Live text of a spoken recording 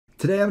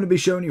Today I'm going to be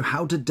showing you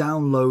how to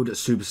download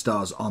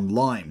Superstars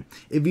online.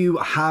 If you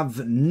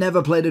have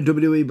never played a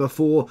WWE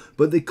before,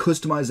 but the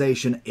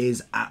customization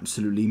is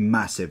absolutely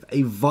massive,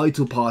 a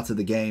vital part of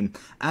the game,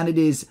 and it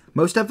is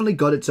most definitely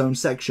got its own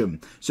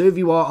section. So if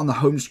you are on the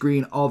home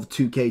screen of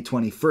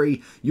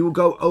 2K23, you will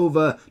go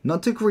over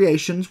not to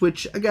creations,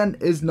 which again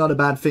is not a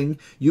bad thing,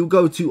 you'll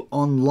go to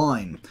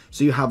online.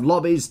 So you have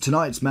lobbies,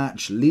 tonight's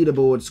match,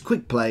 leaderboards,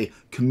 quick play,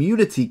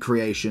 community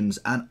creations,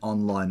 and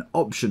online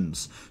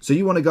options. So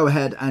you want to go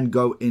ahead and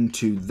go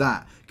into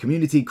that.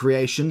 Community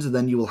creations, and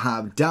then you will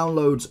have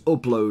downloads,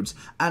 uploads,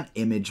 and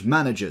image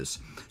managers.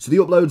 So the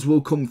uploads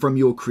will come from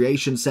your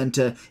creation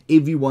center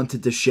if you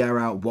wanted to share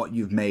out what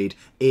you've made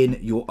in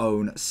your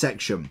own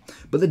section.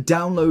 But the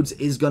downloads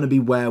is going to be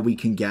where we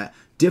can get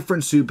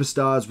different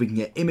superstars, we can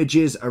get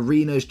images,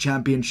 arenas,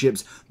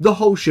 championships, the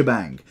whole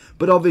shebang.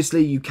 But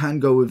obviously you can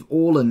go with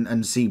all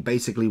and see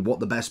basically what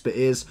the best bit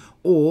is,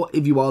 or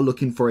if you are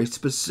looking for a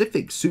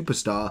specific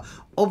superstar,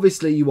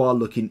 obviously you are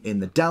looking in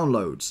the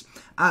downloads.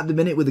 At the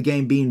minute, with the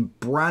game being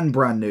brand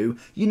new,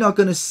 you're not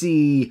going to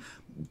see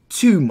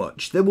too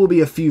much. There will be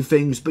a few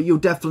things, but you'll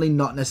definitely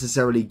not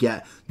necessarily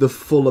get the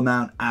full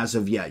amount as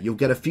of yet. You'll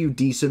get a few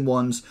decent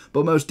ones,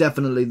 but most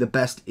definitely the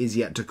best is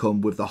yet to come,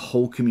 with the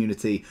whole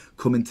community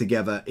coming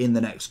together in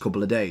the next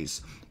couple of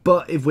days.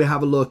 But if we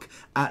have a look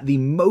at the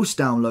most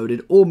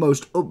downloaded or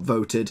most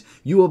upvoted,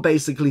 you will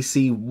basically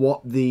see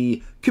what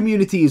the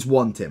community is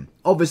wanting.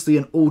 Obviously,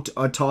 an alt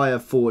attire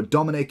for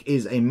Dominic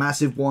is a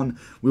massive one.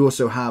 We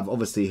also have,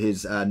 obviously,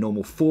 his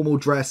normal formal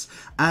dress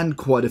and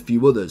quite a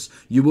few others.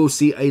 You will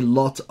see a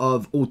lot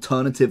of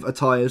alternative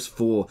attires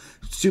for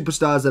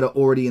superstars that are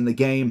already in the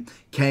game.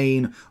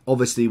 Kane,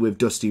 obviously with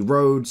Dusty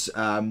Rhodes,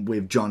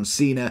 with John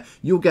Cena.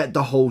 You'll get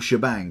the whole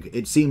shebang.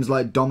 It seems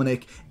like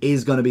Dominic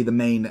is going to be the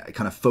main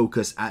kind of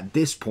focus at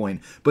this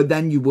point. But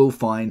then you will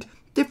find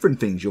different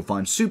things. You'll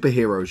find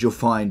superheroes. You'll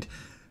find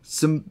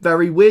some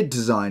very weird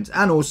designs,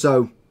 and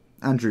also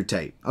Andrew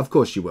Tate. Of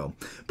course you will.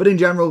 But in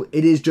general,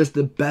 it is just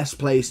the best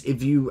place.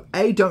 If you,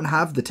 A, don't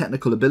have the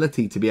technical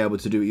ability to be able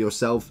to do it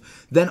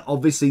yourself, then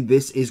obviously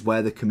this is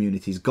where the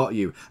community's got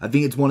you. I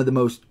think it's one of the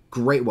most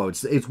great, well,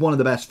 it's one of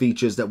the best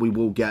features that we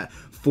will get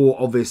for,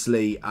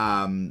 obviously,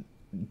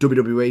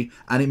 WWE,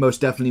 and it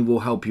most definitely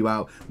will help you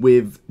out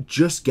with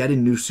just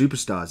getting new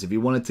superstars. If you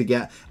wanted to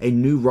get a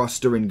new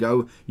roster and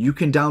go, you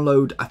can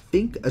download, I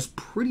think, as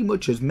pretty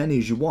much as many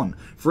as you want.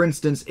 For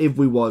instance, if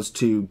we was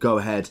to go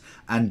ahead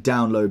and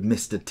download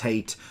Mr.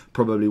 Tate,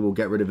 probably we'll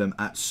get rid of him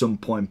at some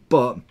point,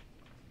 but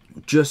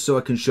just so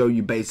I can show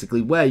you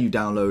basically where you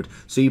download.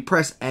 So you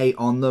press A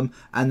on them,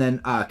 and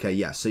then, okay,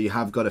 yeah, so you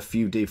have got a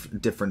few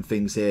different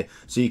things here.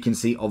 So you can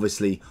see,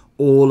 obviously,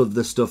 all of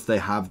the stuff they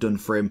have done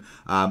for him,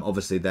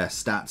 obviously their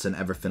stats and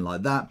everything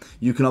like that.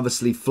 You can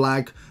obviously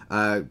flag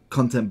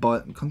content by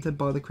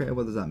the creator.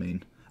 What does that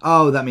mean?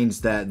 Oh, that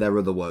means their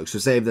other work. So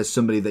say if there's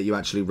somebody that you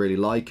actually really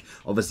like,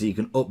 obviously you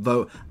can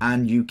upvote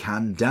and you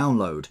can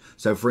download.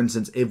 So for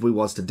instance, if we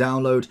was to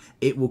download,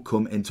 it will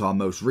come into our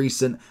most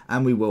recent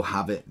and we will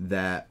have it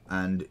there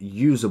and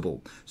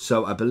usable.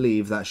 So I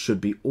believe that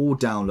should be all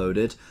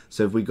downloaded.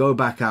 So if we go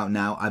back out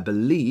now, I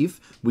believe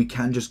we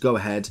can just go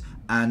ahead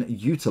and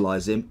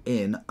utilize him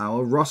in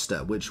our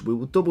roster, which we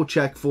will double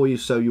check for you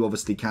so you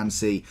obviously can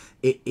see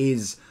it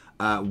is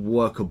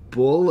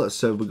workable.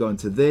 So we're going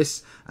to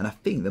this, and I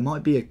think there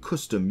might be a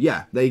custom.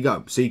 Yeah, there you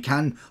go. So you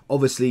can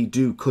obviously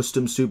do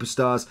custom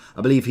superstars.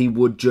 I believe he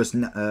would just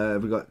we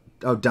got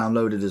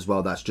downloaded as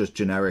well. That's just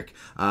generic.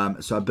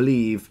 So I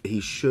believe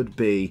he should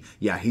be,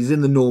 yeah, he's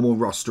in the normal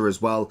roster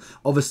as well.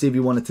 Obviously, if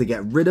you wanted to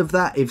get rid of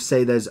that, if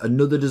say there's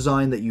another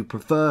design that you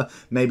prefer,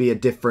 maybe a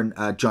different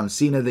John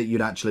Cena that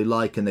you'd actually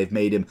like, and they've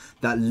made him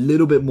that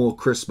little bit more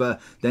crisper,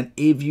 then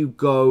if you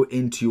go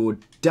into your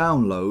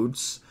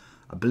downloads,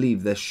 I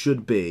believe there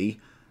should be,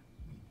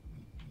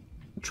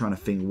 I'm trying to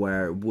think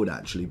where it would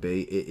actually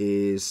be. It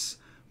is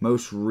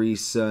most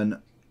recent.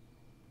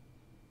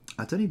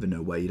 I don't even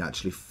know where you'd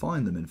actually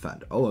find them, in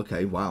fact. Oh,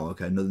 okay, wow,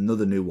 okay,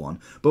 another new one.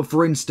 But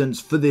for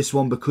instance, for this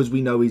one, because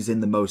we know he's in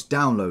the most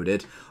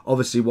downloaded,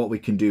 obviously what we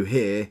can do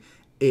here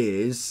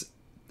is,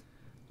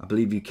 I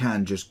believe you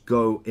can just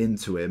go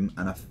into him,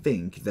 and I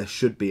think there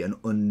should be an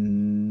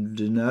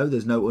no,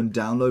 there's no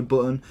undownload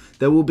button.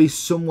 There will be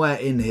somewhere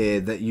in here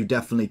that you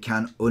definitely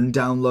can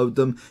undownload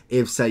them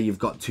if, say, you've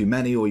got too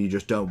many or you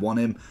just don't want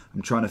him.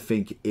 I'm trying to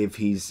think if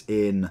he's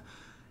in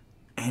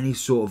any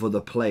sort of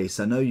other place.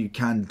 I know you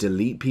can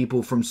delete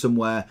people from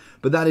somewhere,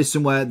 but that is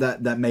somewhere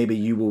that maybe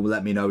you will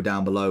let me know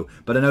down below.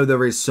 But I know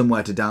there is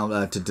somewhere to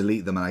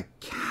delete them, and I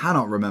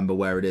cannot remember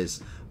where it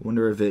is. I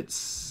wonder if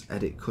it's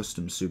edit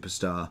custom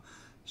superstar.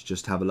 Let's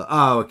just have a look.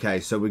 Oh, okay,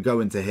 so we go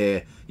into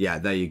here. Yeah,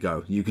 there you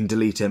go. You can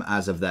delete him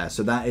as of there.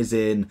 So that is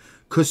in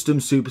custom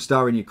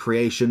superstar in your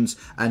creations,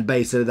 and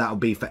basically that will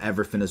be for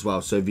everything as well.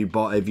 So if you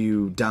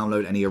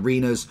download any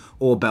arenas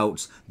or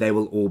belts, they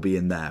will all be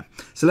in there.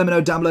 So let me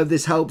know down below if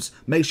this helps.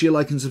 Make sure you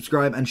like and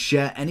subscribe and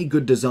share any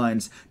good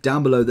designs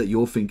down below that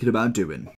you're thinking about doing.